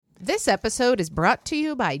This episode is brought to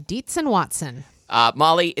you by Dietz and Watson.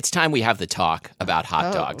 Molly, it's time we have the talk about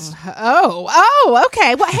hot dogs. Oh,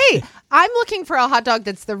 okay. Well, hey, I'm looking for a hot dog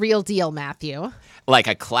that's the real deal, Matthew. Like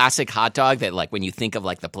a classic hot dog that, like, when you think of,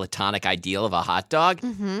 like, the platonic ideal of a hot dog,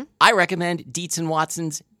 I recommend Dietz and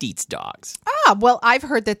Watson's Dietz dogs. Well, I've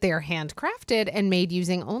heard that they're handcrafted and made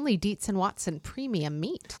using only Dietz and Watson premium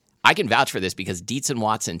meat. I can vouch for this because Dietz and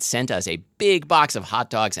Watson sent us a big box of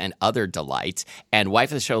hot dogs and other delights. And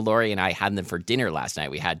wife of the show, Lori, and I had them for dinner last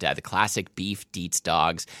night. We had the classic beef Dietz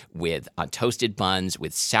dogs with toasted buns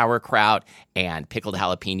with sauerkraut and pickled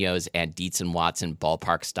jalapenos and Dietz and Watson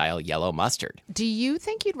ballpark-style yellow mustard. Do you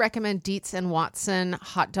think you'd recommend Dietz and Watson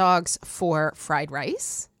hot dogs for fried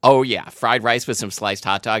rice? Oh, yeah. Fried rice with some sliced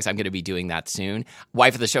hot dogs. I'm going to be doing that soon.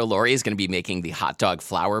 Wife of the show, Lori, is going to be making the hot dog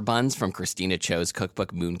flour buns from Christina Cho's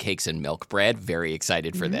cookbook, Mooncakes and Milk Bread. Very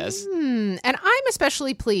excited for this. And I'm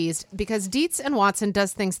especially pleased because Dietz and Watson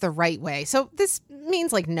does things the right way. So this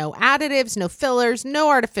means like no additives, no fillers, no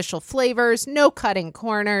artificial flavors, no cutting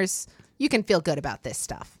corners. You can feel good about this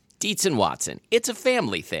stuff. Dietz and Watson. It's a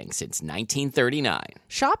family thing since 1939.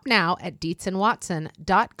 Shop now at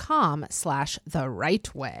dietzandwatson.com/the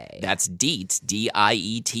right way. That's Dietz,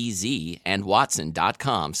 D-I-E-T-Z, and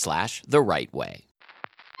Watson.com/the right way.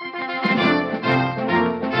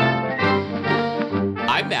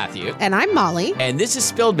 I'm Matthew. And I'm Molly. And this is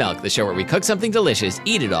Spilled Milk, the show where we cook something delicious,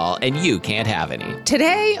 eat it all, and you can't have any.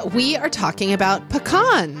 Today, we are talking about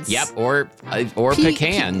pecans. Yep, or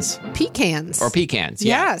pecans. Pecans. Or pecans,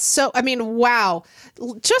 yeah. Yeah, so, I mean, wow.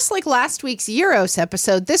 Just like last week's Euros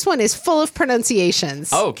episode, this one is full of pronunciations.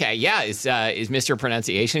 Oh, okay, yeah. Is Mr.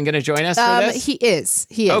 Pronunciation going to join us for this? He is,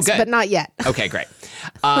 oh, good. But not yet. Okay, great.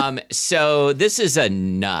 So this is a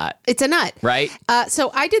nut. It's a nut. Right?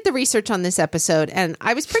 So I did the research on this episode, and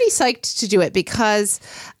I was pretty psyched to do it because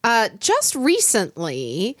just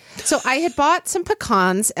recently, so I had bought some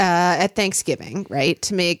pecans at Thanksgiving, right,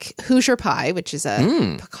 to make Hoosier pie, which is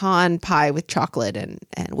a pecan pie with chocolate and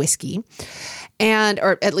whiskey.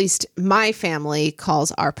 Or at least my family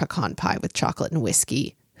calls our pecan pie with chocolate and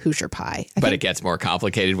whiskey Hoosier pie. But it gets more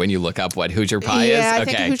complicated when you look up what Hoosier pie is? Yeah, I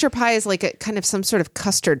think Hoosier pie is like a kind of some sort of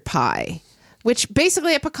custard pie, which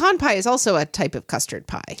basically a pecan pie is also a type of custard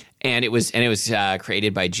pie. And it was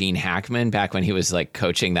created by Gene Hackman back when he was like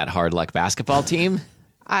coaching that Hard Luck basketball team.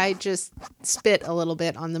 I just spit a little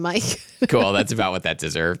bit on the mic. Cool. That's about what that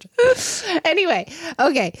deserved. Anyway,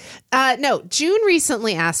 okay. No, June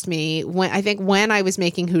recently asked me when I was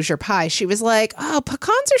making Hoosier pie, she was like, "Oh,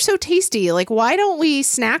 pecans are so tasty. Like, why don't we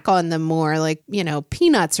snack on them more? Like,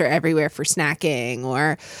 peanuts are everywhere for snacking,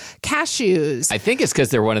 or cashews." I think it's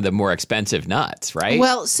because they're one of the more expensive nuts, right?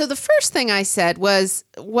 Well, so the first thing I said was,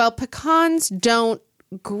 well, pecans don't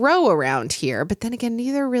grow around here, but then again,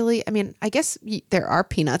 neither really. I mean, I guess there are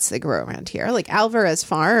peanuts that grow around here, like Alvarez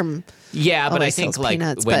Farm. Yeah, but I think like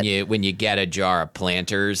peanuts, when you get a jar of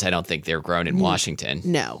Planters, I don't think they're grown in Washington.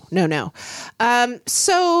 No.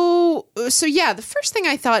 So yeah, the first thing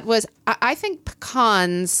I thought was I think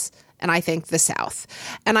pecans. And I think the South.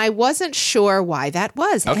 And I wasn't sure why that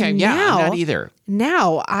was. Okay, and yeah, now, I'm not either.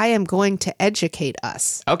 Now I am going to educate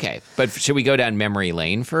us. Okay, but should we go down memory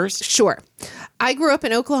lane first? Sure. I grew up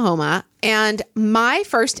in Oklahoma, and my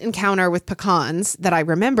first encounter with pecans that I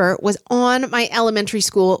remember was on my elementary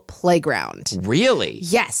school playground. Really?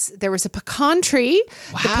 Yes. There was a pecan tree.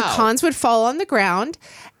 Wow. The pecans would fall on the ground,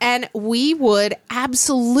 and we would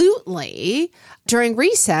absolutely, during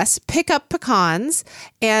recess, pick up pecans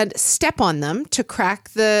and step on them to crack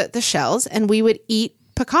the shells, and we would eat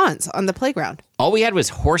pecans on the playground. All we had was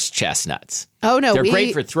horse chestnuts. Oh, no. They're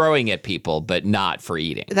great for throwing at people, but not for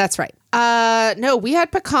eating. That's right. No, we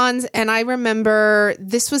had pecans, and I remember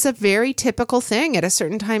this was a very typical thing at a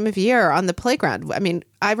certain time of year on the playground. I mean,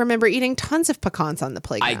 I remember eating tons of pecans on the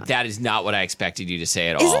playground. That is not what I expected you to say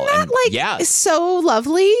at Isn't all. that so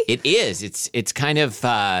lovely? It is. It's kind of...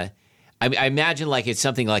 I imagine like it's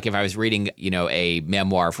something like if I was reading, a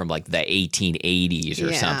memoir from like the 1880s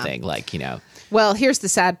or something, like, Well, here's the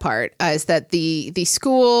sad part is that the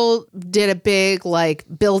school did a big like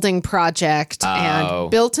building project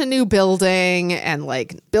and built a new building and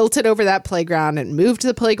like built it over that playground and moved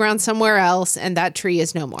the playground somewhere else, and that tree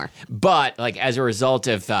is no more. But like as a result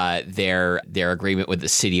of their agreement with the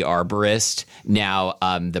city arborist, now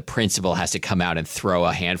the principal has to come out and throw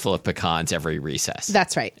a handful of pecans every recess.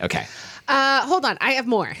 That's right. Okay. Hold on. I have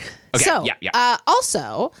more. Okay. So,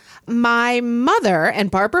 also, my mother and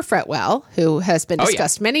Barbara Fretwell, who has been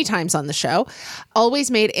discussed many times on the show, always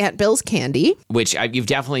made Aunt Bill's candy. Which you've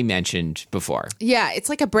definitely mentioned before. Yeah, it's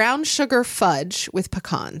like a brown sugar fudge with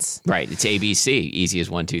pecans. Right. It's ABC. Easy as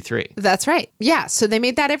 1, 2, 3. That's right. Yeah. So they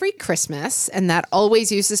made that every Christmas, and that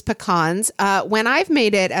always uses pecans. When I've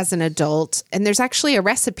made it as an adult, and there's actually a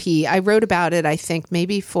recipe, I wrote about it, I think,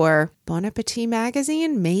 maybe for Bon Appetit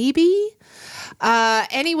magazine, maybe.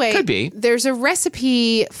 Anyway, Could be. There's a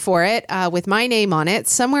recipe for it with my name on it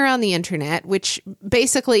somewhere on the internet, which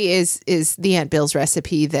basically is the Aunt Bill's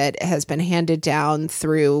recipe that has been handed down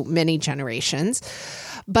through many generations.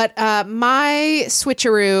 But my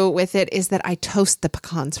switcheroo with it is that I toast the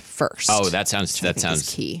pecans first. Oh, that sounds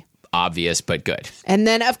key. Obvious, but good. And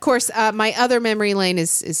then, of course, my other memory lane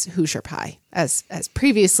is Hoosier pie, as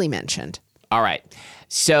previously mentioned. All right.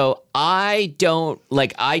 So I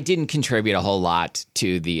didn't contribute a whole lot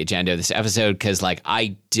to the agenda of this episode because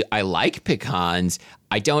I like pecans.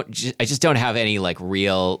 I just don't have any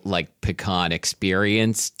real pecan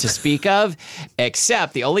experience to speak of,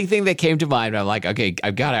 except the only thing that came to mind. I'm like, okay,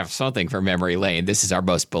 I've got to have something for memory lane. This is our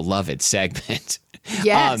most beloved segment.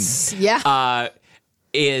 Yes.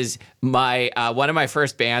 Is my one of my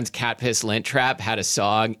first bands, Cat Piss Lint Trap, had a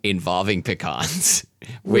song involving pecans.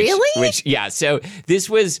 Really? So this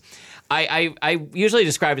was, I usually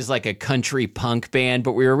describe it as like a country punk band,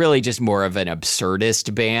 but we were really just more of an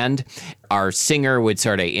absurdist band. Our singer would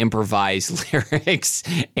sort of improvise lyrics,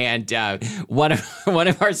 and one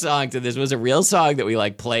of our songs, and this was a real song that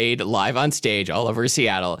we played live on stage all over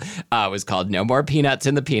Seattle, was called "No More Peanuts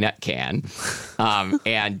in the Peanut Can."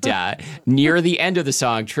 And near the end of the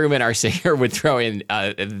song, Truman, our singer, would throw in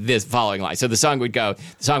this following line. So the song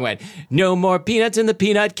went, "No more peanuts in the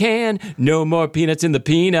peanut can, no more peanuts in the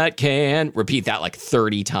peanut can." Repeat that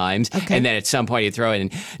 30 times. Okay. And then at some point you throw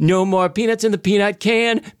in, "No more peanuts in the peanut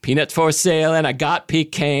can, peanuts for sale, and I got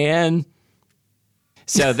pecan."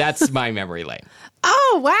 So that's my memory lane.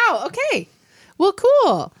 Oh, wow. Okay. Well,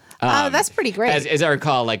 cool. That's pretty great. As I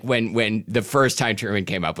recall, when the first time Truman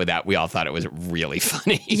came up with that, we all thought it was really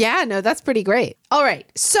funny. Yeah, no, that's pretty great. All right,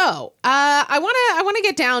 so I want to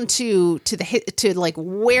get down to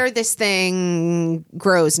where this thing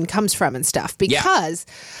grows and comes from and stuff because.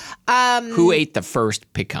 Who ate the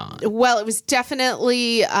first pecan? Well, it was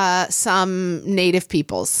definitely some native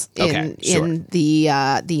peoples in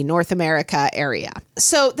the North America area.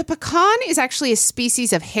 So the pecan is actually a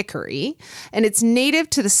species of hickory, and it's native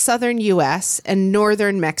to the southern U.S. and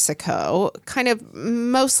northern Mexico, kind of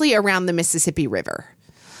mostly around the Mississippi River.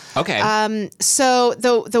 Okay. So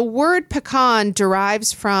the word pecan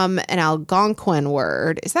derives from an Algonquin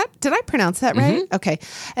word. Did I pronounce that right? Mm-hmm. Okay.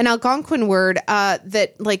 An Algonquin word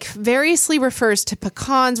that variously refers to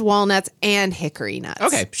pecans, walnuts, and hickory nuts.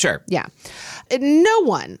 Okay, sure. Yeah. No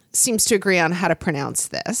one seems to agree on how to pronounce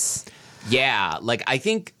this. Yeah, I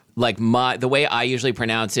think the way I usually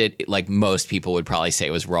pronounce it, most people would probably say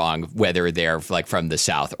it was wrong, whether they're from the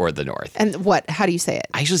South or the North. And how do you say it?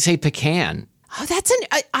 I usually say pecan. Oh,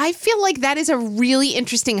 I feel like that is a really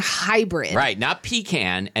interesting hybrid. Right. Not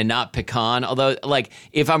pecan and not pecan. Although,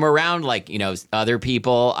 if I'm around, other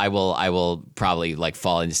people, I will probably,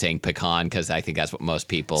 fall into saying pecan because I think that's what most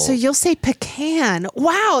people. So you'll say pecan.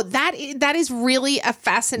 Wow. That is really a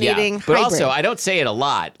fascinating but hybrid. also, I don't say it a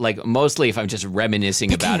lot. Mostly if I'm just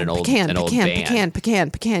reminiscing about an old band.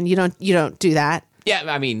 Pecan. You don't do that. Yeah.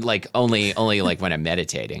 I mean, only when I'm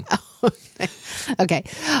meditating. Okay.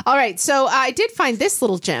 All right. So I did find this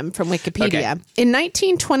little gem from Wikipedia. Okay. In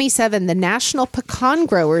 1927, the National Pecan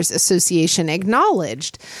Growers Association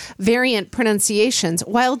acknowledged variant pronunciations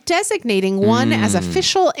while designating one as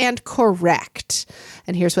official and correct.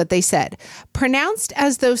 And here's what they said. Pronounced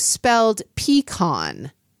as though spelled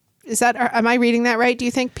pecan. Am I reading that right? Do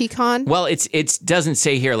you think pecan? Well, it doesn't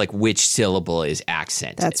say here which syllable is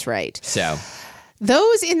accented. That's right. So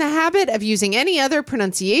those in the habit of using any other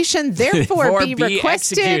pronunciation, therefore be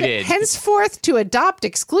requested executed. Henceforth to adopt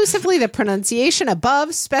exclusively the pronunciation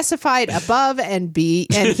above specified above and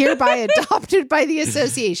hereby adopted by the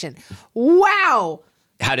association. Wow.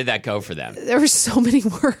 How did that go for them? There were so many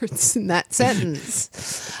words in that sentence.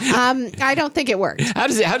 I don't think it worked. How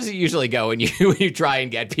does it usually go when you try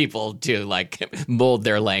and get people to mold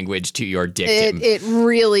their language to your dictum? It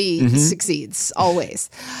really succeeds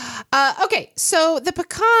always. Okay, so the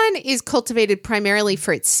pecan is cultivated primarily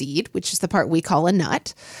for its seed, which is the part we call a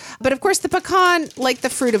nut. But of course, the pecan, like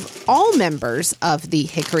the fruit of all members of the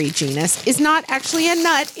hickory genus, is not actually a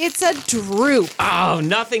nut. It's a drupe. Oh,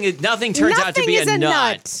 nothing turns out to be a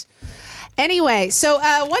nut. Anyway, so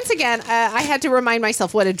once again, I had to remind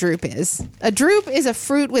myself what a drupe is. A drupe is a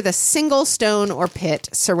fruit with a single stone or pit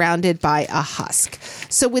surrounded by a husk.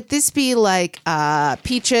 So would this be like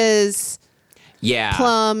peaches,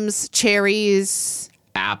 plums, cherries?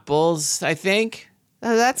 Apples, I think.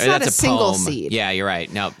 That's not a single seed. Yeah, you're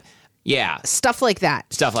right. No. Yeah. Stuff like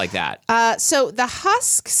that. So the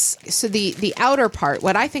husks, so the outer part,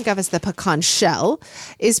 what I think of as the pecan shell,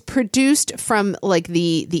 is produced from like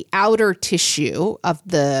the outer tissue of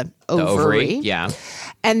the ovary. Yeah.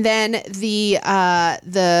 And then the I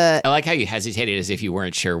like how you hesitated as if you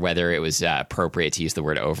weren't sure whether it was appropriate to use the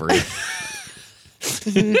word ovary.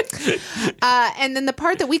 And then the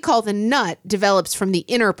part that we call the nut develops from the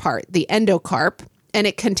inner part, the endocarp, and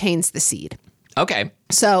it contains the seed. Okay.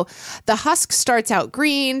 So the husk starts out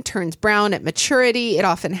green, turns brown at maturity. It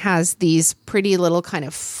often has these pretty little kind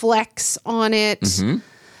of flecks on it. Mm-hmm.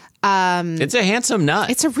 It's a handsome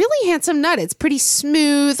nut. It's a really handsome nut. It's pretty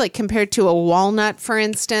smooth, like compared to a walnut, for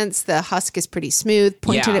instance. The husk is pretty smooth,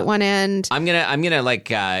 pointed at one end. I'm gonna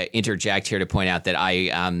like interject here to point out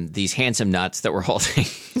that these handsome nuts that we're holding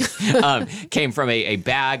came from a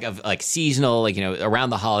bag of like seasonal, like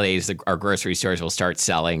around the holidays, our grocery stores will start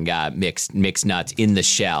selling mixed nuts in the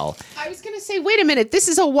shell. I was gonna say, wait a minute, this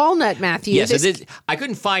is a walnut, Matthew. Yeah, so I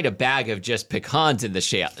couldn't find a bag of just pecans in the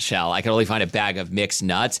shell. I could only find a bag of mixed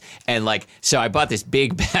nuts. And so I bought this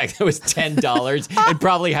big bag that was $10. It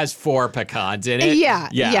probably has 4 pecans in it.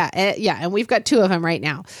 Yeah. And we've got 2 of them right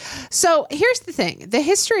now. So here's the thing. The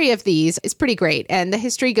history of these is pretty great. And the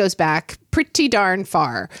history goes back pretty darn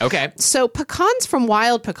far. Okay. So pecans from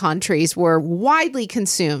wild pecan trees were widely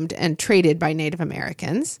consumed and traded by Native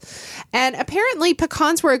Americans. And apparently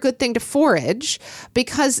pecans were a good thing to forage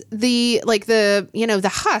because the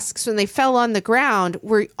husks, when they fell on the ground,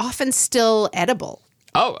 were often still edible.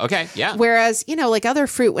 Oh, okay. Yeah. Whereas, like other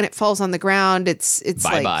fruit, when it falls on the ground, it's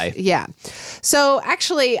bye-bye. Yeah. So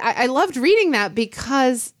actually, I loved reading that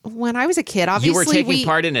because when I was a kid, obviously you were taking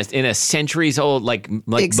part in a centuries old, like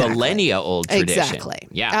exactly. millennia old tradition. Exactly.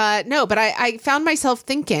 Yeah. No, but I found myself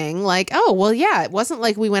thinking like, oh, well, yeah, it wasn't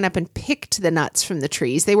like we went up and picked the nuts from the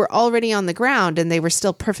trees. They were already on the ground and they were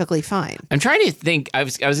still perfectly fine. I'm trying to think. I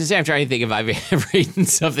was going to say, I'm trying to think if I've ever eaten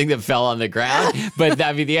something that fell on the ground, but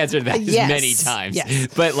the answer to that is many times. Yes.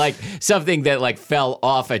 But like something that like fell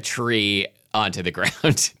off a tree onto the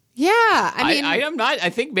ground. Yeah, I mean, I'm not. I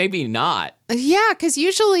think maybe not. Yeah, because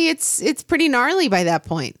usually it's pretty gnarly by that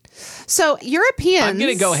point. So Europeans, I'm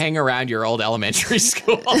gonna go hang around your old elementary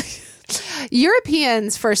school.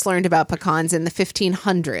 Europeans first learned about pecans in the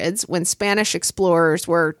 1500s when Spanish explorers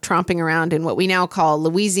were tromping around in what we now call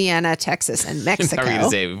Louisiana, Texas, and Mexico. Are we going to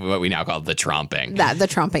say what we now call the tromping? The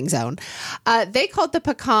tromping zone. They called the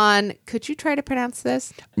pecan, could you try to pronounce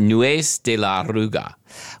this? Nuez de la Ruga.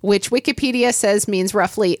 Which Wikipedia says means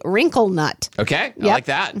roughly wrinkle nut. Okay, I like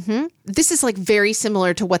that. Mm-hmm. This is like very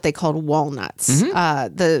similar to what they called walnuts.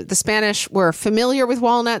 Mm-hmm. The Spanish were familiar with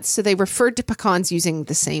walnuts, so they referred to pecans using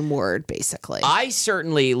the same word, basically. I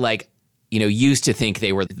certainly used to think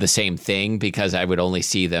they were the same thing because I would only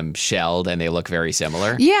see them shelled and they look very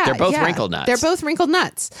similar. Yeah, they're both wrinkled nuts. They're both wrinkled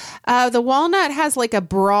nuts. The walnut has like a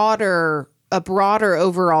broader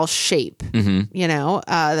overall shape. Mm-hmm.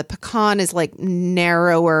 The pecan is like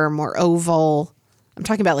narrower, more oval. I'm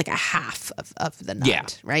talking about like a half of the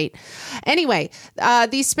nut, right? Anyway,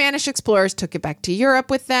 these Spanish explorers took it back to Europe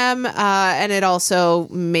with them, and it also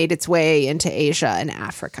made its way into Asia and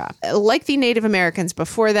Africa. Like the Native Americans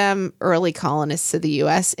before them, early colonists of the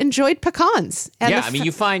U.S. enjoyed pecans. And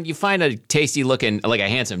you find a tasty looking, like a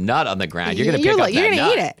handsome nut on the ground. You're going to pick up that nut. You're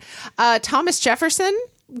going to eat it. Thomas Jefferson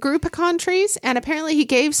grew pecan trees, and apparently he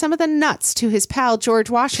gave some of the nuts to his pal George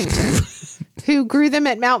Washington, who grew them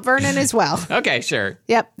at Mount Vernon as well. Okay, sure.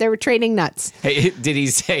 Yep, they were trading nuts. Hey, did he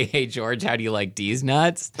say, "Hey George, how do you like these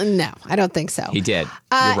nuts"? No, I don't think so. He did.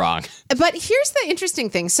 You're wrong. But here's the interesting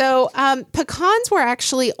thing. So pecans were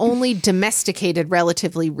actually only domesticated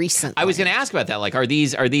relatively recently. I was going to ask about that. Like, are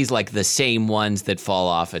these like the same ones that fall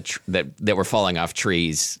off that were falling off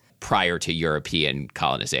trees prior to European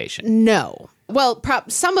colonization? No. Well,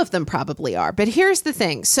 some of them probably are. But here's the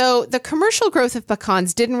thing. So the commercial growth of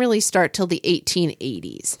pecans didn't really start till the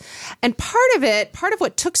 1880s. And part of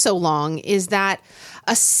what took so long is that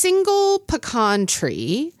a single pecan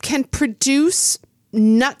tree can produce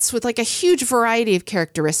nuts with like a huge variety of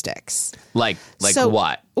characteristics. Like so,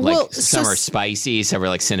 what? Some are spicy, some are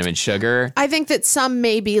like cinnamon sugar. I think that some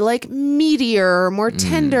may be like meatier, or more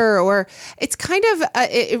tender, or it's kind of,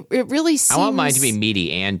 it really seems... I want mine to be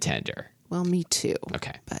meaty and tender. Well, me too.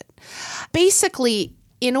 Okay. But basically,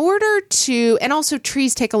 in order to, and also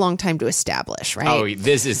trees take a long time to establish, right? Oh,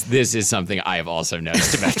 this is something I have also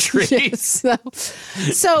noticed about trees.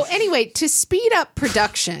 So anyway, to speed up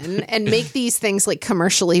production and make these things like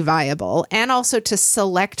commercially viable, and also to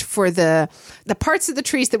select for the parts of the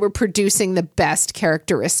trees that were producing the best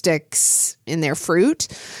characteristics in their fruit,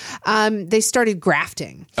 they started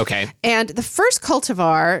grafting. Okay. And the first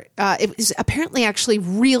cultivar, it was apparently actually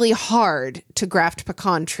really hard to graft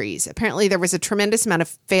pecan trees. Apparently there was a tremendous amount of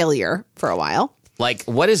failure for a while. Like,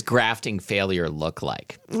 what does grafting failure look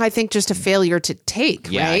like? I think just a failure to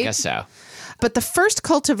take, Yeah, right? I guess so. But the first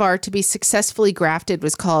cultivar to be successfully grafted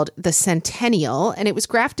was called the Centennial, and it was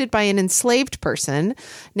grafted by an enslaved person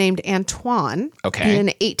named Antoine in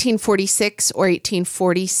 1846 or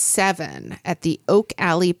 1847 at the Oak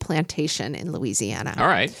Alley Plantation in Louisiana. All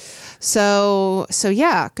right. So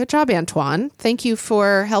yeah, good job, Antoine. Thank you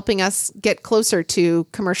for helping us get closer to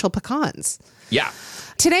commercial pecans. Yeah.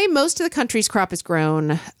 Today, most of the country's crop is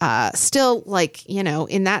grown still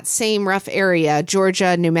in that same rough area,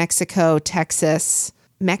 Georgia, New Mexico, Texas.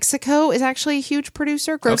 Mexico is actually a huge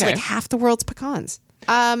producer, grows like half the world's pecans.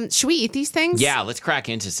 Should we eat these things? Yeah, let's crack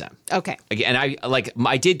into some. Okay. And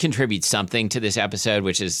I did contribute something to this episode,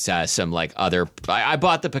 which is some other. I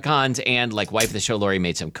bought the pecans and wife of the show Lori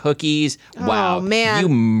made some cookies. Wow, man, you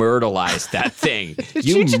myrtleized that thing.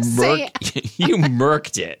 you just say you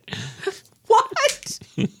murked it. What?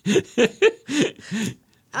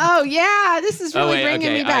 Oh, yeah. This is really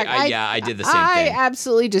bringing me back. I did the same thing. I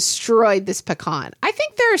absolutely destroyed this pecan. I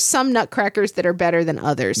think there are some nutcrackers that are better than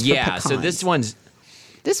others. Yeah, for so this one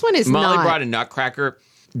is Molly brought a nutcracker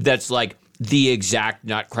that's like the exact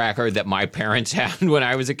nutcracker that my parents had when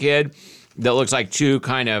I was a kid that looks like two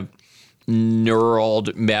kind of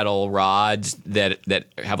knurled metal rods that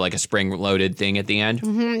have a spring-loaded thing at the end.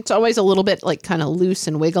 Mm-hmm. It's always a little bit kind of loose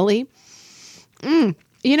and wiggly.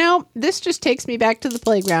 This just takes me back to the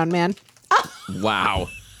playground, man. Wow.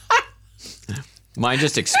 Mine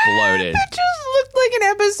just exploded. It just looked like an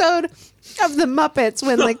episode of The Muppets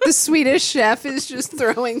when the Swedish chef is just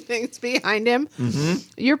throwing things behind him. Mm-hmm.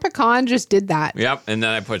 Your pecan just did that. Yep, and then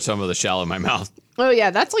I put some of the shell in my mouth. Oh, yeah,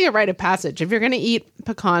 that's like a rite of passage. If you're going to eat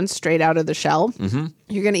pecans straight out of the shell,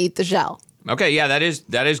 you're going to eat the shell. Okay, yeah, that is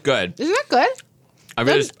good. Isn't that good? I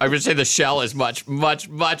would say the shell is much, much,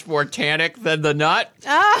 much more tannic than the nut.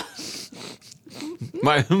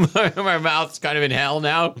 My mouth's kind of in hell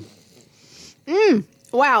now.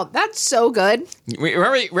 Wow, that's so good.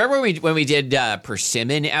 Remember when we did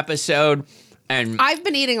persimmon episode? And I've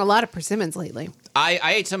been eating a lot of persimmons lately.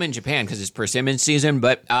 I ate some in Japan because it's persimmon season,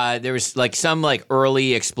 but there was some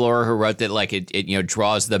early explorer who wrote that it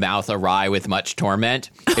draws the mouth awry with much torment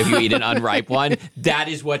if you eat an unripe one. That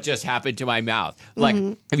is what just happened to my mouth.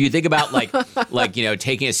 If you think about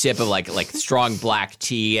taking a sip of strong black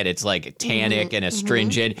tea and it's tannic and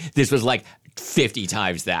astringent, this was 50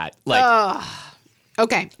 times that.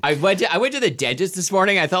 Okay. I went to the dentist this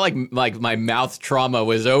morning. I thought like my mouth trauma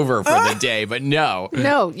was over for the day, but no.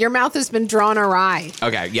 No, your mouth has been drawn awry.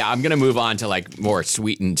 Okay, yeah, I'm going to move on to more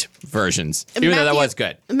sweetened versions, even though that was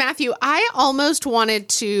good. Matthew, I almost wanted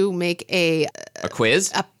to make a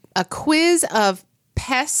quiz? A quiz of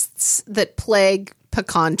pests that plague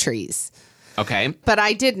pecan trees. Okay. But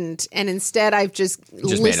I didn't, and instead I've just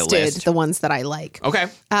listed the ones that I like. Okay.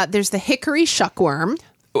 There's the hickory shuckworm.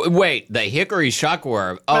 Wait, the hickory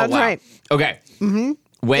shuckworm. Oh, that's wow. Right. Okay. Mm-hmm.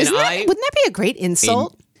 Wouldn't that be a great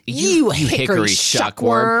insult? You hickory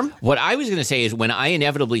shuckworm. What I was going to say is when I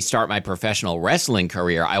inevitably start my professional wrestling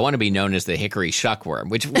career, I want to be known as the hickory shuckworm,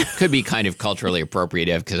 which could be kind of culturally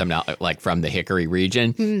appropriative because I'm not from the hickory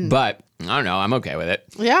region. But I don't know. I'm okay with it.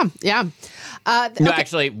 Yeah, yeah. No,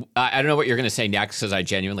 actually, I don't know what you're going to say next because I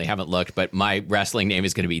genuinely haven't looked, but my wrestling name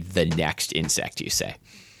is going to be the next insect you say.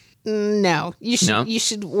 No, you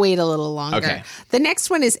should wait a little longer. Okay. The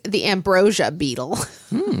next one is the ambrosia beetle.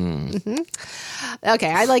 Mm-hmm.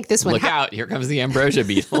 Okay, I like this one. Look out, here comes the ambrosia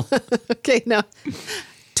beetle. Okay, no.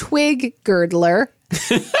 Twig girdler.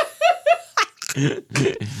 I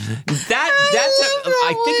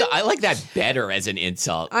think I like that better as an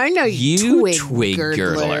insult. I know you twig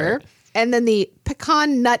girdler. And then the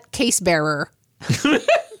pecan nut case bearer.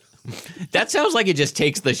 That sounds like it just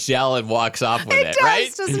takes the shell and walks off with it, right?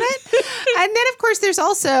 It does, doesn't it? And then, of course, there's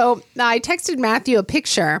also, I texted Matthew a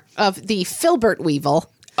picture of the filbert weevil.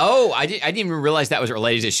 Oh, I didn't even realize that was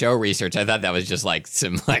related to show research. I thought that was just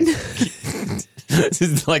some this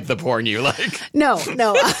is the porn you like. No.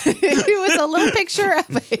 It was a little picture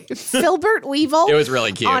of a filbert weevil. It was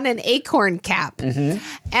really cute. On an acorn cap. Mm-hmm.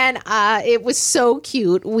 And it was so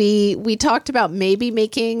cute. We talked about maybe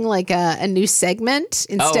making a new segment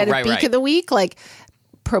instead of Beak of the Week,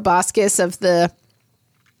 proboscis of the...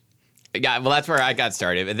 Yeah, well, that's where I got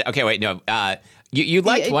started. Okay, wait, no. You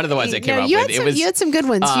liked one of the ones that came up with. You had some good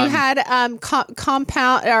ones. You had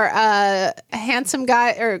compound or handsome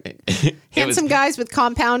guy or handsome guys with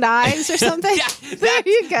compound eyes or something. There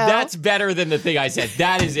you go. That's better than the thing I said.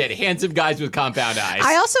 That is it. Handsome guys with compound eyes.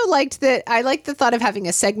 I also liked that. I liked the thought of having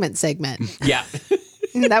a segment. Yeah.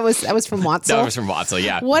 That was from Watzel. That was from Watzel,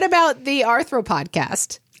 yeah. What about the Arthro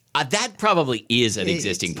podcast? That probably is an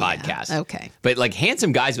existing podcast. Okay. But like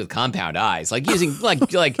handsome guys with compound eyes, like using like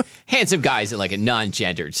handsome guys in like a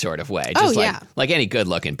non-gendered sort of way. Just like any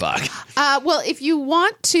good-looking bug. Well, if you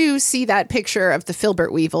want to see that picture of the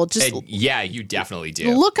Filbert Weevil, just you definitely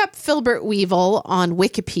do. Look up Filbert Weevil on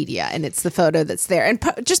Wikipedia, and it's the photo that's there. And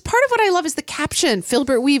just part of what I love is the caption: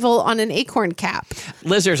 Filbert Weevil on an acorn cap.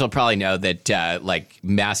 Listeners will probably know that like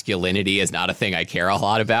masculinity is not a thing I care a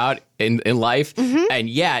lot about in life. Mm-hmm. And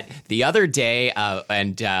yet the other day,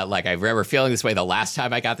 like I remember feeling this way the last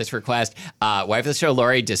time I got this request, wife of the show,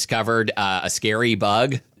 Lori, discovered a scary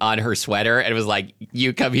bug on her sweater and was like,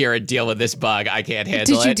 you come here and deal with this bug. I can't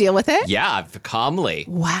handle it. Did you deal with it? Yeah, calmly.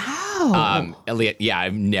 Wow. Yeah,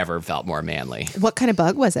 I've never felt more manly. What kind of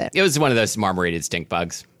bug was it? It was one of those marmorated stink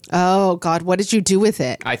bugs. Oh, God. What did you do with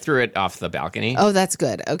it? I threw it off the balcony. Oh, that's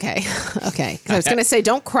good. Okay. Okay. I was going to say,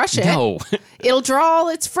 don't crush it. No. It'll draw all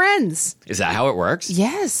its friends. Is that how it works?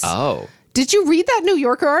 Yes. Oh. Did you read that New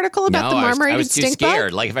Yorker article about the marmorated stink bug? I was too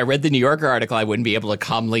scared. Like, if I read the New Yorker article, I wouldn't be able to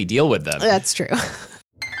calmly deal with them. That's true.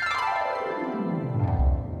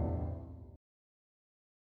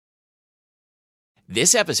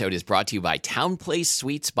 This episode is brought to you by Town Place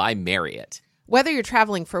Suites by Marriott. Whether you're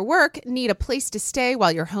traveling for work, need a place to stay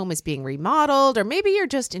while your home is being remodeled, or maybe you're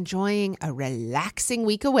just enjoying a relaxing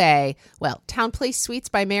week away, well, Town Place Suites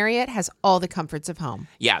by Marriott has all the comforts of home.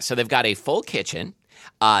 Yeah, so they've got a full kitchen.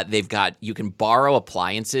 You can borrow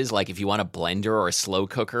appliances, like if you want a blender or a slow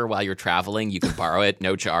cooker while you're traveling, you can borrow it,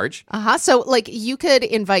 no charge. So like you could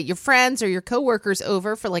invite your friends or your coworkers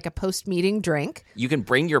over for like a post-meeting drink. You can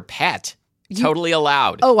bring your pet. Totally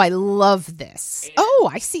allowed. Oh, I love this.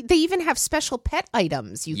 Oh, I see. They even have special pet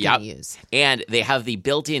items you can use. And they have the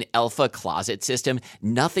built-in Elfa closet system.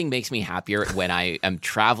 Nothing makes me happier when I am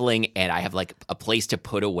traveling and I have like a place to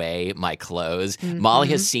put away my clothes. Mm-hmm. Molly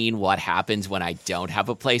has seen what happens when I don't have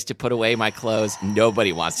a place to put away my clothes.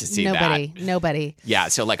 Nobody wants to see that. Nobody. Yeah,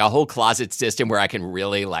 so like a whole closet system where I can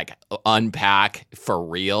really like unpack for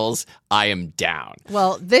reals. I am down.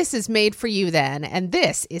 Well, this is made for you then, and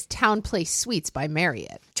this is Town Place Suites by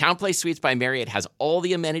Marriott. Town Place Suites by Marriott has all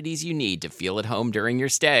the amenities you need to feel at home during your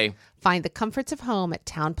stay. Find the comforts of home at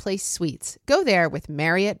Town Place Suites. Go there with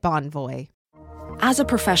Marriott Bonvoy. As a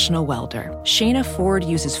professional welder, Shayna Ford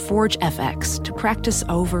uses Forge FX to practice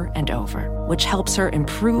over and over, which helps her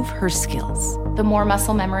improve her skills. The more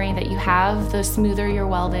muscle memory that you have, the smoother your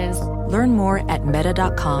weld is. Learn more at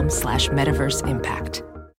meta.com/metaverse impact.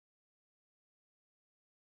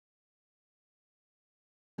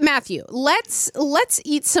 Matthew, let's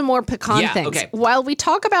eat some more pecan things. Okay. While we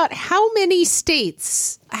talk about how many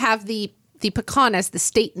states have the pecan as the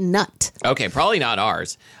state nut. Okay, probably not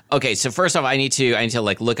ours. Okay, so first off, I need to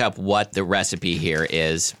like look up what the recipe here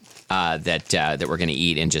is that we're going to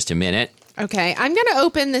eat in just a minute. Okay, I'm going to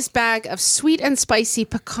open this bag of sweet and spicy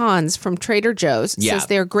pecans from Trader Joe's. It says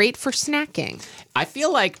they're great for snacking. I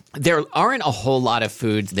feel like there aren't a whole lot of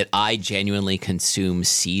foods that I genuinely consume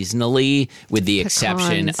seasonally, with the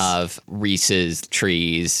exception of Reese's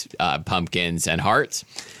trees, pumpkins, and hearts,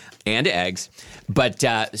 and eggs. But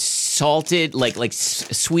salted, like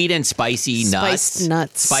sweet and spicy Spiced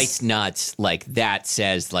nuts. Spiced nuts, like that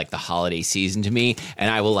says like the holiday season to me.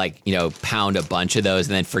 And I will pound a bunch of those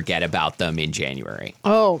and then forget about them in January.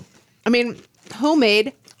 Oh, I mean,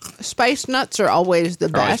 homemade spiced nuts are always the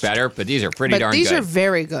best. Always better, but these are pretty darn good. These are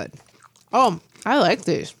very good. Oh, I like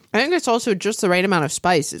these. I think it's also just the right amount of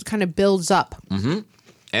spice. It kind of builds up. Mm-hmm.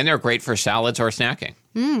 And they're great for salads or snacking.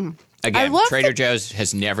 Mm. Again, Trader Joe's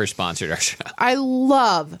has never sponsored our show. I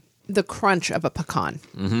love the crunch of a pecan,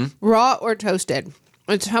 raw or toasted.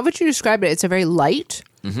 It's how would you describe it? It's a very light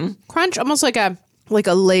crunch, almost like a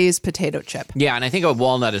Lay's potato chip. Yeah, and I think a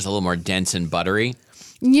walnut is a little more dense and buttery.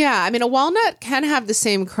 Yeah, I mean, a walnut can have the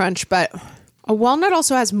same crunch, but a walnut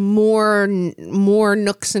also has more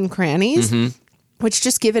nooks and crannies, which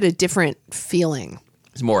just give it a different feeling.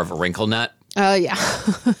 It's more of a wrinkle nut. Oh, yeah.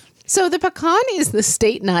 So the pecan is the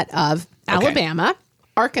state nut of Alabama,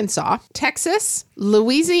 Arkansas, Texas,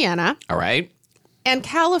 Louisiana. All right. And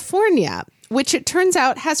California. which it turns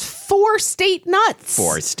out has 4 state nuts.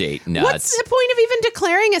 4 state nuts. What's the point of even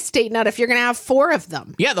declaring a state nut if you're going to have 4 of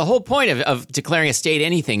them? Yeah, the whole point of declaring a state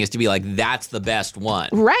anything is to be like, that's the best one.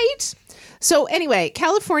 Right? So anyway,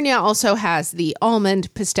 California also has the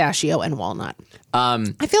almond, pistachio, and walnut.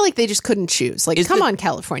 I feel like they just couldn't choose. Like, come on,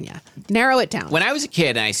 California. Narrow it down. When I was a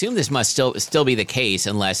kid, and I assume this must still be the case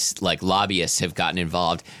unless like lobbyists have gotten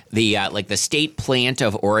involved, the the state plant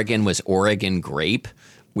of Oregon was Oregon grape,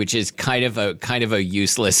 which is kind of a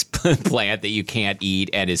useless plant that you can't eat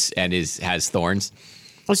and has thorns.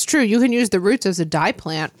 It's true. You can use the roots as a dye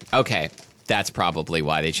plant. Okay. That's probably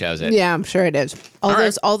why they chose it. Yeah, I'm sure it is.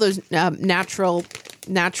 All those natural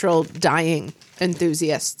dyeing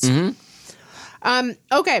enthusiasts. Mm-hmm.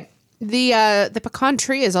 Okay. The pecan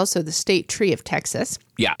tree is also the state tree of Texas.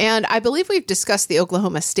 Yeah. And I believe we've discussed the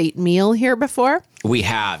Oklahoma state meal here before. We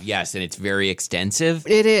have, yes, and it's very extensive.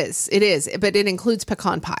 It is, but it includes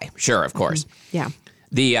pecan pie. Sure, of course. Yeah.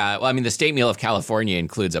 The state meal of California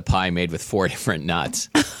includes a pie made with 4 different nuts.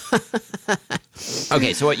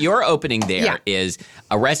 Okay, so what you're opening there is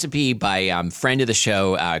a recipe by friend of the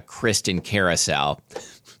show, Kristen Carousel,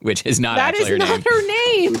 which is not actually her name. That is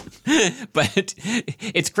not her name. But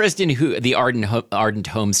it's Kristen, the ardent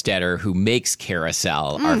homesteader who makes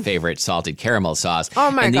Carousel, our favorite salted caramel sauce.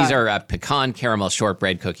 Oh, my God. And these are pecan caramel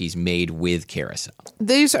shortbread cookies made with Carousel.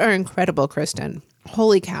 These are incredible, Kristen.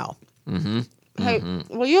 Holy cow. Mm-hmm. Hey,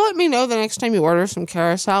 will you let me know the next time you order some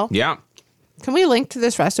Carousel? Yeah. Can we link to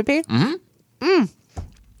this recipe? Mm-hmm.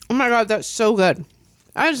 Oh, my God, that's so good.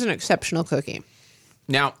 That is an exceptional cookie.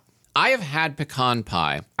 Now, I have had pecan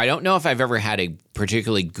pie. I don't know if I've ever had a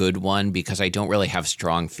particularly good one because I don't really have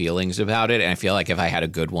strong feelings about it. And I feel like if I had a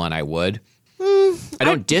good one, I would. I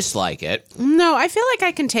don't dislike it. No, I feel like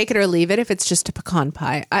I can take it or leave it if it's just a pecan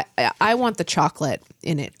pie. I want the chocolate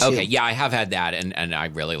in it, too. Okay, yeah, I have had that, and I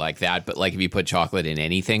really like that. But, like, if you put chocolate in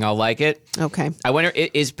anything, I'll like it. Okay. I wonder,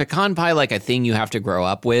 is pecan pie, like, a thing you have to grow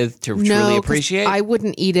up with to truly appreciate? I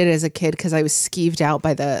wouldn't eat it as a kid because I was skeeved out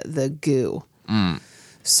by the goo.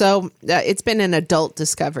 So it's been an adult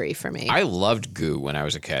discovery for me. I loved goo when I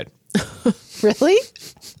was a kid. Really?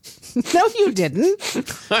 No, you didn't.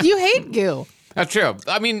 You hate goo. That's true.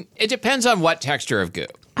 I mean, it depends on what texture of goo.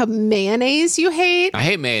 Mayonnaise you hate? I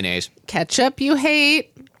hate mayonnaise. Ketchup you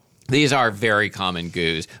hate? These are very common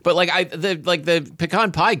goos. But the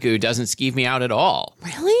pecan pie goo doesn't skeeve me out at all.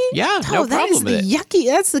 Really? Yeah, no problem with it. Yucky.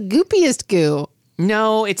 That's the goopiest goo.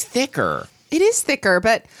 No, it's thicker. It is thicker,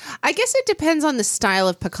 but I guess it depends on the style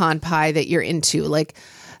of pecan pie that you're into. Like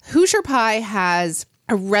Hoosier pie has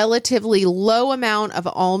a relatively low amount of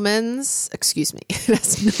almonds. Excuse me. It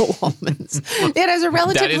has no almonds. It has a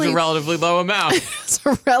relatively... That is a relatively low amount. It's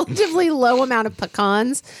a relatively low amount of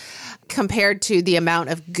pecans compared to the amount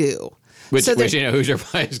of goo. Which Hoosier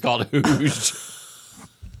pie is called hoosh.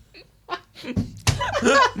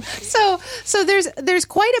 So there's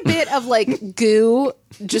quite a bit of like goo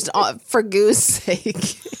just for goo's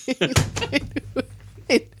sake.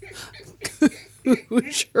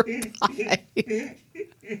 Hoosier pie.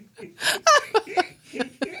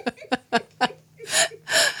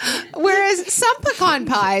 Whereas some pecan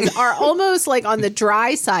pies are almost like on the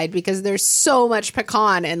dry side because there's so much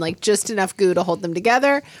pecan and like just enough goo to hold them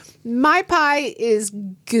together. My pie is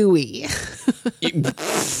gooey.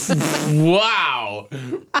 Wow.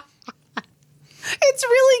 It's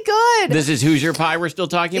really good. This is Hoosier pie we're still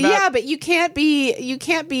talking about? Yeah, but you can't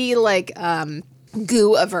be like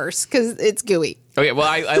goo averse because it's gooey. Okay, well,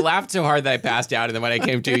 I laughed so hard that I passed out, and then when I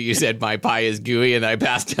came to, you said my pie is gooey, and I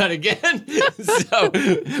passed out again. So,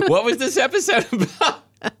 what was this episode about?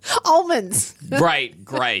 Almonds. Right,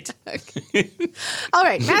 great. All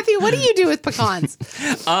right, Matthew, what do you do with pecans?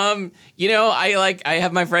 I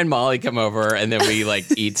have my friend Molly come over, and then we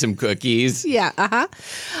eat some cookies. Yeah,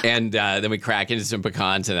 And then we crack into some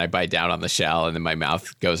pecans, and I bite down on the shell, and then my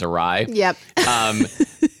mouth goes awry. Yep.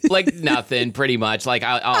 Nothing, pretty much.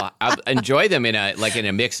 I'll enjoy them in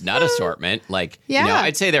a mixed nut assortment.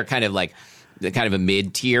 I'd say they're kind of a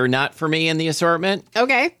mid-tier nut for me in the assortment.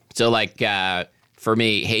 Okay. So for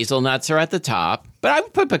me, hazelnuts are at the top, but I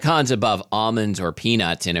would put pecans above almonds or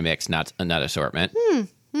peanuts in a mixed nut assortment.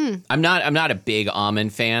 I'm not a big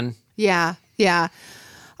almond fan. Yeah.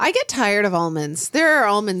 I get tired of almonds. There are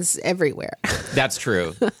almonds everywhere. That's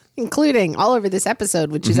true. Including all over this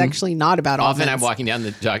episode, which is actually not about almonds. Often I'm walking down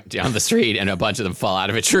the street and a bunch of them fall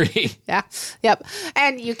out of a tree. Yeah. Yep.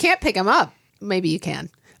 And you can't pick them up. Maybe you can.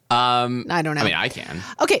 I don't know. I mean, I can.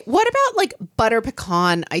 Okay. What about butter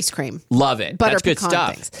pecan ice cream? Love it. Butter That's good pecan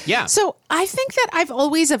stuff. Things. Yeah. So I think that I've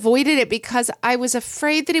always avoided it because I was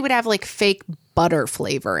afraid that it would have fake butter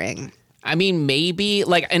flavoring. I mean, maybe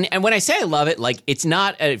like, and when I say I love it, like it's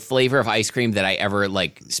not a flavor of ice cream that I ever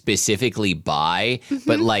like specifically buy,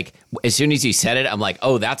 but like as soon as you said it, I'm like,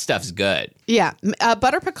 oh, that stuff's good. Yeah.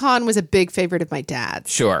 Butter pecan was a big favorite of my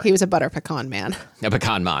dad's. Sure. He was a butter pecan man. A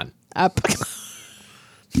pecan man. All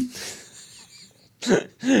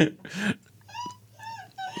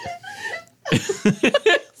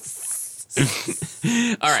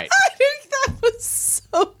right. I think that was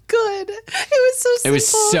so good. It was so simple. It was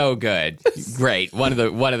so good. Great. One of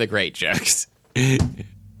the great jokes.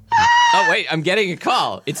 Oh wait, I'm getting a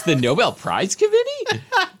call. It's the Nobel Prize Committee?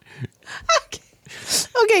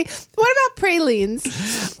 Okay. What about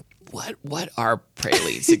pralines? What are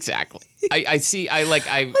pralines exactly? I see.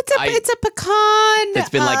 It's a pecan. That's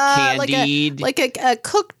been like candied, like a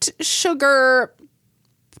cooked sugar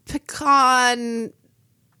pecan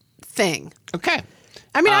thing. Okay.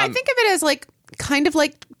 I mean, I think of it as like kind of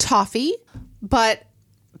like toffee, but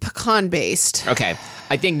pecan based. Okay.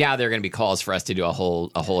 I think now there are going to be calls for us to do a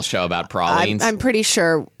whole show about pralines. I'm pretty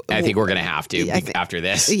sure. I think we're going to have to after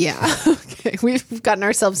this. Yeah. Okay. We've gotten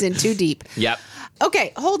ourselves in too deep. Yep.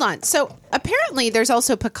 Okay, hold on. So apparently there's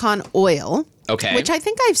also pecan oil. Okay. Which I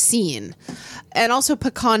think I've seen. And also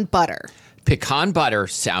pecan butter. Pecan butter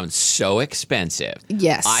sounds so expensive.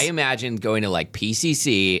 Yes. I imagine going to like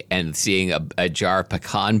PCC and seeing a jar of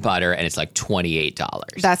pecan butter and it's like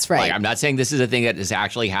 $28. That's right. Like, I'm not saying this is a thing that has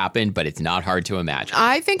actually happened, but it's not hard to imagine.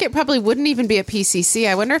 I think it probably wouldn't even be at PCC.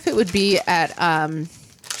 I wonder if it would be at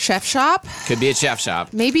Chef Shop. Could be at Chef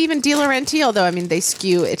Shop. Maybe even Di Laurenti, although, I mean, they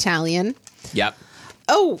skew Italian. Yep.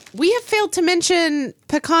 Oh, we have failed to mention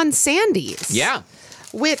pecan sandies. Yeah.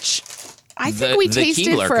 Which I think we tasted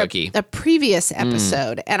Keebler for cookie. a previous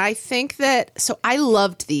episode. And I think that, so I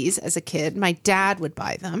loved these as a kid. My dad would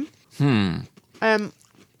buy them.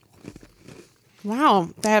 Wow,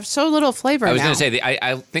 they have so little flavor now. I was going to say,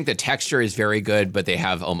 I think the texture is very good, but they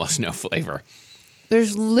have almost no flavor.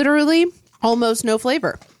 There's literally almost no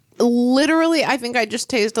flavor. Literally, I think I just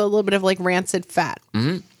taste a little bit of like rancid fat.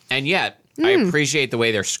 Mm-hmm. And yet, I appreciate the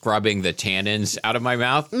way they're scrubbing the tannins out of my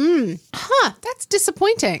mouth. Huh, that's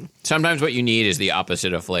disappointing. Sometimes what you need is the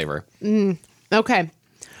opposite of flavor. Okay.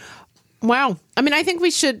 Wow. I mean, I think we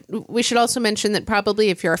should also mention that probably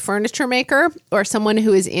if you're a furniture maker or someone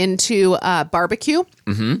who is into barbecue,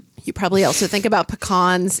 you probably also think about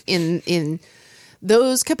pecans in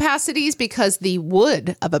those capacities because the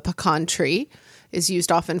wood of a pecan tree is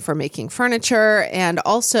used often for making furniture and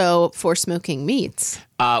also for smoking meats.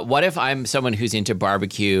 What if I'm someone who's into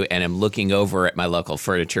barbecue and I'm looking over at my local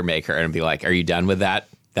furniture maker and be like, "Are you done with that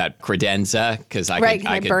credenza? Because I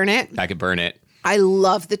could burn it. I could burn it." I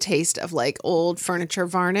love the taste of like old furniture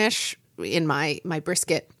varnish in my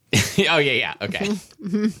brisket. Oh yeah, okay.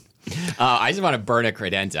 I just want to burn a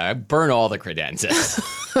credenza. I burn all the credenzas.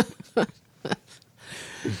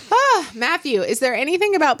 Matthew, is there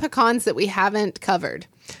anything about pecans that we haven't covered?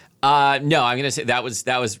 No, I'm going to say that was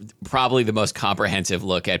probably the most comprehensive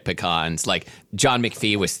look at pecans. Like John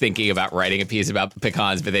McPhee was thinking about writing a piece about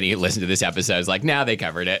pecans, but then he listened to this episode. It's like, now they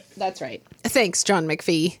covered it. That's right. Thanks, John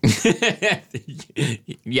McPhee.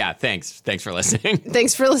 Yeah, thanks. Thanks for listening.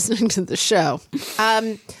 Thanks for listening to the show.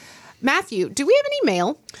 Matthew, do we have any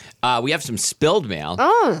mail? We have some spilled mail.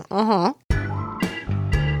 Oh, uh-huh.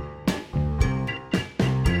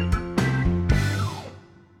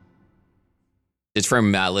 It's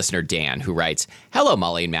from listener Dan, who writes, "Hello,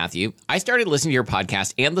 Molly and Matthew. I started listening to your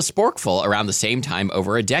podcast and The Sporkful around the same time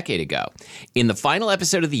over a decade ago. In the final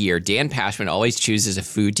episode of the year, Dan Pashman always chooses a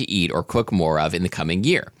food to eat or cook more of in the coming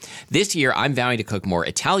year. This year, I'm vowing to cook more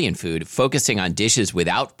Italian food, focusing on dishes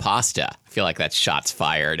without pasta." I feel like that's shots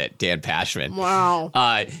fired at Dan Pashman. Wow.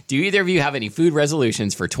 Do either of you have any food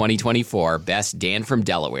resolutions for 2024? Best, Dan from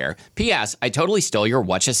Delaware. P.S. I totally stole your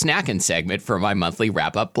Whatcha Snackin' segment for my monthly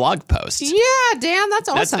wrap-up blog post. Yeah, Dan, that's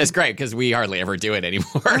awesome. That's great because we hardly ever do it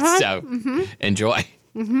anymore. So enjoy.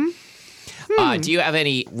 Do you have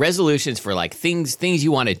any resolutions for like things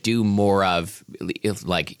you want to do more of,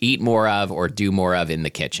 like eat more of or do more of in the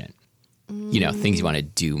kitchen? You know, things you want to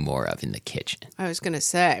do more of in the kitchen. I was going to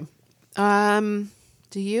say,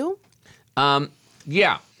 do you?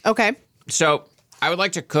 Yeah. Okay. So I would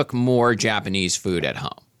like to cook more Japanese food at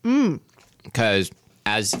home. Because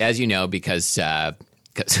as you know, because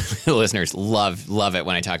listeners love it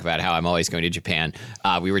when I talk about how I'm always going to Japan.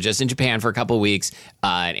 We were just in Japan for a couple of weeks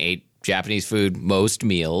and ate Japanese food most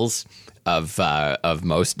meals of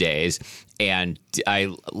most days, and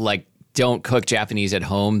I don't cook Japanese at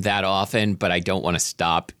home that often, but I don't want to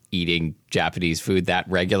stop eating Japanese food that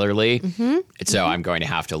regularly. So I'm going to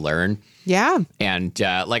have to learn. Yeah. And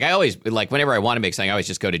like I always, like whenever I want to make something, I always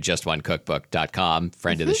just go to justonecookbook.com,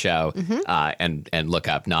 friend of the show, and look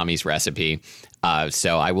up Nami's recipe.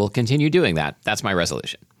 So I will continue doing that. That's my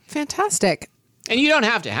resolution. Fantastic. And you don't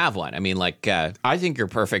have to have one. I mean, like, I think you're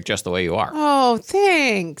perfect just the way you are. Oh,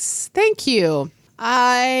 thanks. Thank you. It's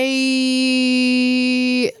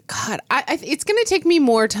going to take me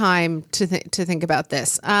more time to think about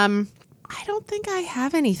this. I don't think I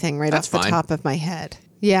have anything That's off the top of my head.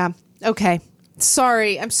 Yeah. Okay.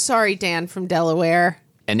 Sorry. I'm sorry, Dan from Delaware.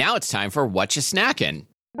 And now it's time for What You Snackin'.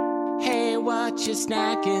 Hey, what you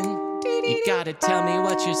snackin'? You gotta tell me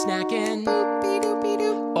what you're snacking,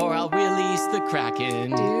 or I'll release the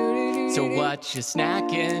kraken. So what you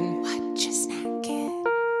snacking? What you snacking?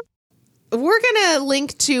 We're going to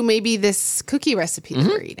link to maybe this cookie recipe that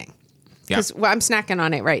we're eating. Because I'm snacking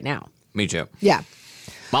on it right now. Me too. Yeah.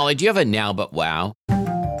 Molly, do you have a now but wow?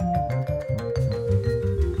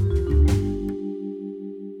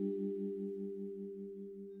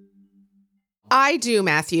 I do,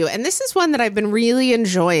 Matthew. And this is one that I've been really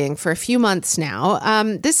enjoying for a few months now.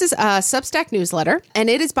 This is a Substack newsletter, and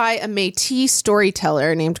it is by a Métis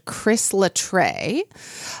storyteller named Chris Latreille.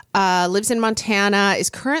 Lives in Montana, is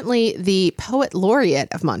currently the poet laureate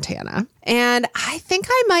of Montana. And I think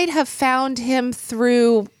I might have found him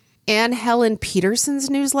through Anne Helen Peterson's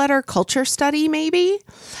newsletter, Culture Study, maybe.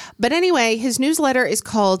 But anyway, his newsletter is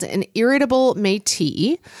called An Irritable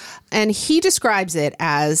Métis, and he describes it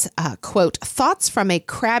as, quote, thoughts from a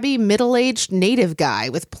crabby middle-aged native guy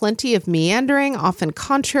with plenty of meandering, often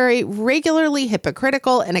contrary, regularly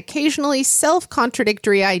hypocritical, and occasionally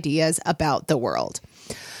self-contradictory ideas about the world.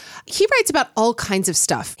 He writes about all kinds of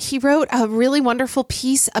stuff. He wrote a really wonderful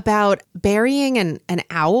piece about burying an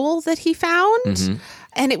owl that he found. Mm-hmm.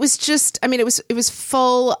 And it was just, I mean, it was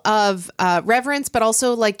full of reverence, but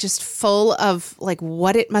also like just full of like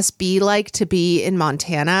what it must be like to be in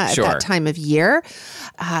Montana at that time of year.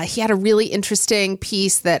 He had a really interesting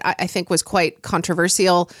piece that I think was quite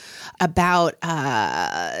controversial about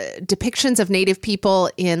depictions of Native people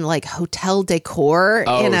in like hotel decor.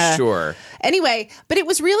 Anyway, but it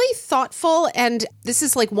was really thoughtful. And this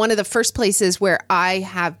is like one of the first places where I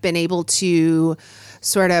have been able to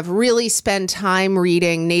sort of really spend time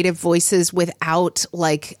reading Native voices without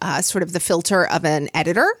like sort of the filter of an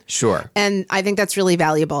editor. Sure. And I think that's really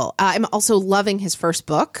valuable. I'm also loving his first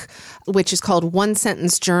book, which is called One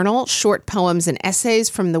Sentence Journal, Short Poems and Essays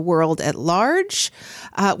from the World at Large,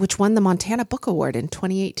 which won the Montana Book Award in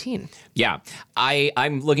 2018. Yeah.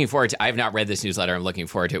 I'm looking forward to, I have not read this newsletter. I'm looking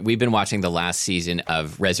forward to it. We've been watching the last season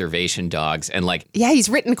of Reservation Dogs and like... Yeah, he's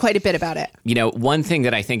written quite a bit about it. You know, one thing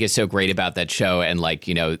that I think is so great about that show and like,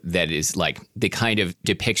 you know, that is like the kind of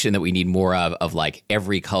depiction that we need more of like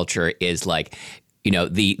every culture is like, you know,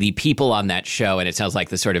 the people on that show, and it sounds like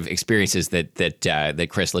the sort of experiences that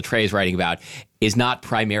Chris Latreille is writing about is not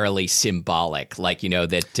primarily symbolic, like, you know,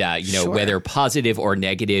 that, you know, whether positive or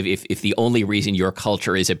negative, if the only reason your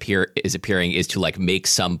culture is appearing is to like make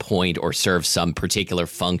some point or serve some particular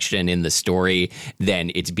function in the story,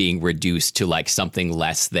 then it's being reduced to like something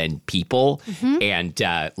less than people. Mm-hmm. And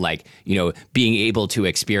like, you know, being able to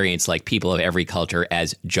experience like people of every culture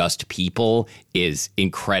as just people is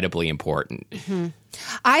incredibly important. Mm-hmm.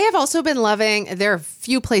 I have also been loving, there are a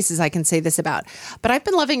few places I can say this about, but I've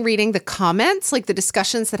been loving reading the comments, like the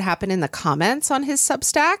discussions that happen in the comments on his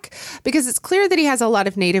Substack, because it's clear that he has a lot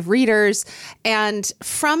of Native readers. And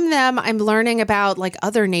from them, I'm learning about like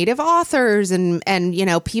other Native authors and you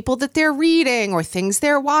know, people that they're reading or things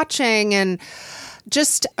they're watching. And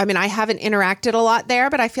just, I mean, I haven't interacted a lot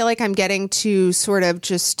there, but I feel like I'm getting to sort of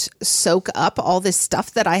just soak up all this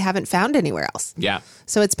stuff that I haven't found anywhere else. Yeah.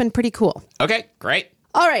 So it's been pretty cool. Okay, great.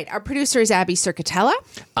 All right. Our producer is Abby Circatella.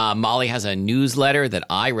 Molly has a newsletter that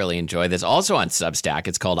I really enjoy that's also on Substack.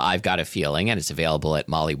 It's called I've Got a Feeling, and it's available at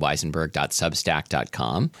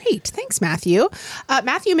mollyweisenberg.substack.com. Great. Thanks, Matthew.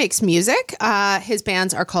 Matthew makes music. His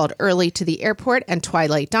bands are called Early to the Airport and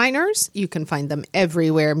Twilight Diners. You can find them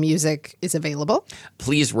everywhere music is available.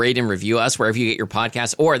 Please rate and review us wherever you get your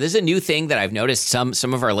podcasts. Or this is a new thing that I've noticed some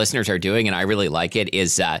of our listeners are doing, and I really like it,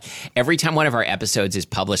 is every time one of our episodes is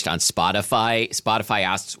published on Spotify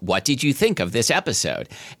asks, what did you think of this episode?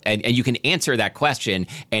 And you can answer that question.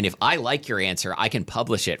 And if I like your answer, I can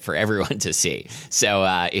publish it for everyone to see. So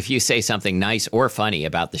if you say something nice or funny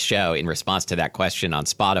about the show in response to that question on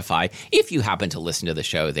Spotify, if you happen to listen to the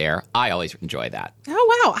show there, I always enjoy that.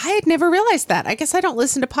 Oh, wow. I had never realized that. I guess I don't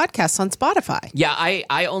listen to podcasts on Spotify. Yeah,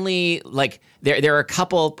 I only like... There are a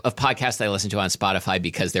couple of podcasts that I listen to on Spotify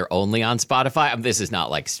because they're only on Spotify. This is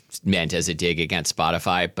not like meant as a dig against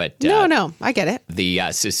Spotify, but no, I get it. The the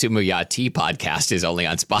Susumuya Tea podcast is only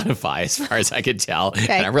on Spotify, as far as I can tell.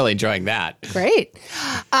 Okay. And I'm really enjoying that. Great.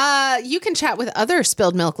 You can chat with other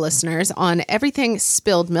Spilled Milk listeners on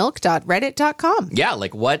everythingspilledmilk.reddit.com. Yeah,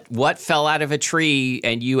 like what fell out of a tree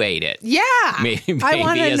and you ate it? Yeah. Maybe I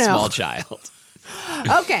want to know. Small child.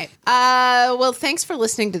 Okay. Well, thanks for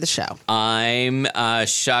listening to the show. I'm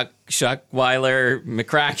Shuckweiler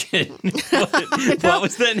McCracken. what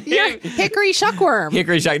was the name? You're Hickory Shuckworm.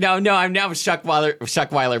 Hickory Shuck. No, I'm now Shuckweiler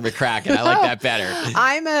McCracken. I like that better.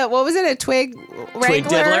 I'm what was it? A twig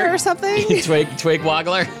wrangler or something? twig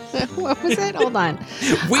woggler. What was it? Hold on.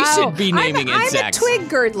 We should be naming insects. I'm a twig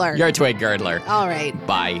girdler. You're a twig girdler. All right.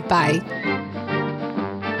 Bye. Bye.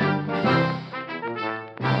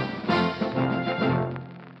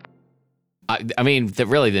 I mean,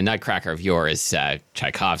 the nutcracker of yore is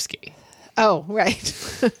Tchaikovsky. Oh, right.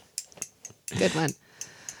 Good one.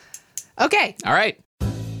 Okay. All right.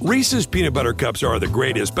 Reese's peanut butter cups are the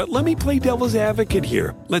greatest, but let me play devil's advocate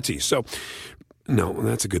here. Let's see. So, no,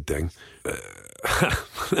 that's a good thing.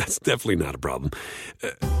 That's definitely not a problem.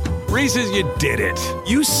 Reese's, you did it.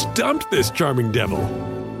 You stumped this charming devil.